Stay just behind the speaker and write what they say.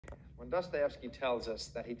When Dostoevsky tells us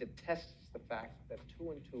that he detests the fact that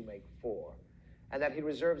 2 and 2 make 4, and that he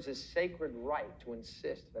reserves his sacred right to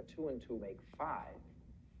insist that 2 and 2 make 5,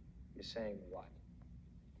 you're saying what?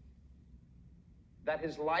 That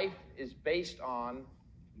his life is based on...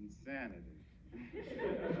 insanity.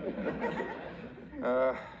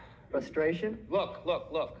 Frustration?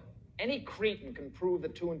 Look. Any cretin can prove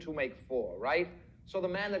that 2 and 2 make 4, right? So the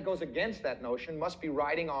man that goes against that notion must be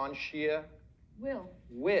riding on sheer...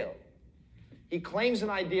 Will. He claims an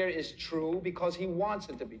idea is true because he wants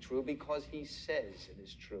it to be true, because he says it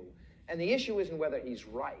is true. And the issue isn't whether he's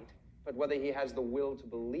right, but whether he has the will to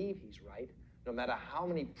believe he's right, no matter how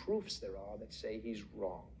many proofs there are that say he's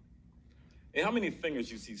wrong. Hey, how many fingers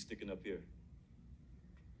you see sticking up here?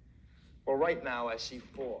 Well, right now I see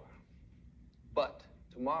 4. But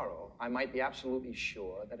tomorrow I might be absolutely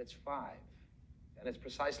sure that it's 5. And it's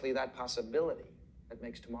precisely that possibility that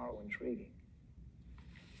makes tomorrow intriguing.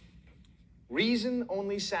 Reason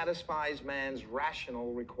only satisfies man's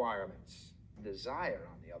rational requirements. Desire,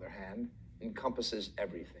 on the other hand, encompasses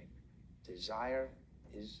everything. Desire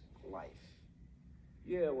is life.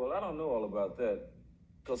 Yeah, well, I don't know all about that,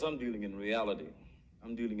 because I'm dealing in reality.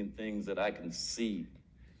 I'm dealing in things that I can see.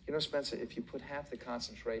 You know, Spencer, if you put half the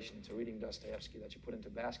concentration into reading Dostoevsky that you put into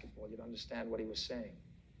basketball, you'd understand what he was saying.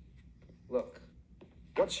 Look,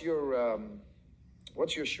 what's your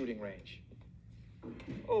shooting range?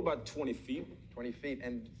 Oh, about 20 feet. 20 feet.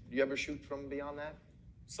 And do you ever shoot from beyond that?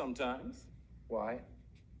 Sometimes. Why?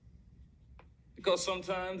 Because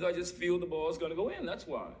sometimes I just feel the ball's going to go in. That's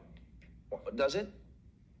why. Well, does it?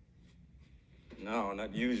 No,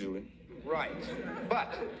 not usually. Right.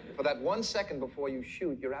 But for that 1 second before you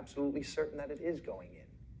shoot, you're absolutely certain that it is going in.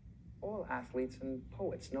 All athletes and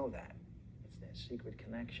poets know that. It's their secret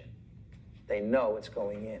connection. They know it's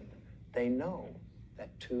going in. They know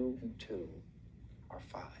that 2 and 2 are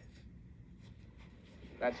 5.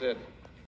 That's it.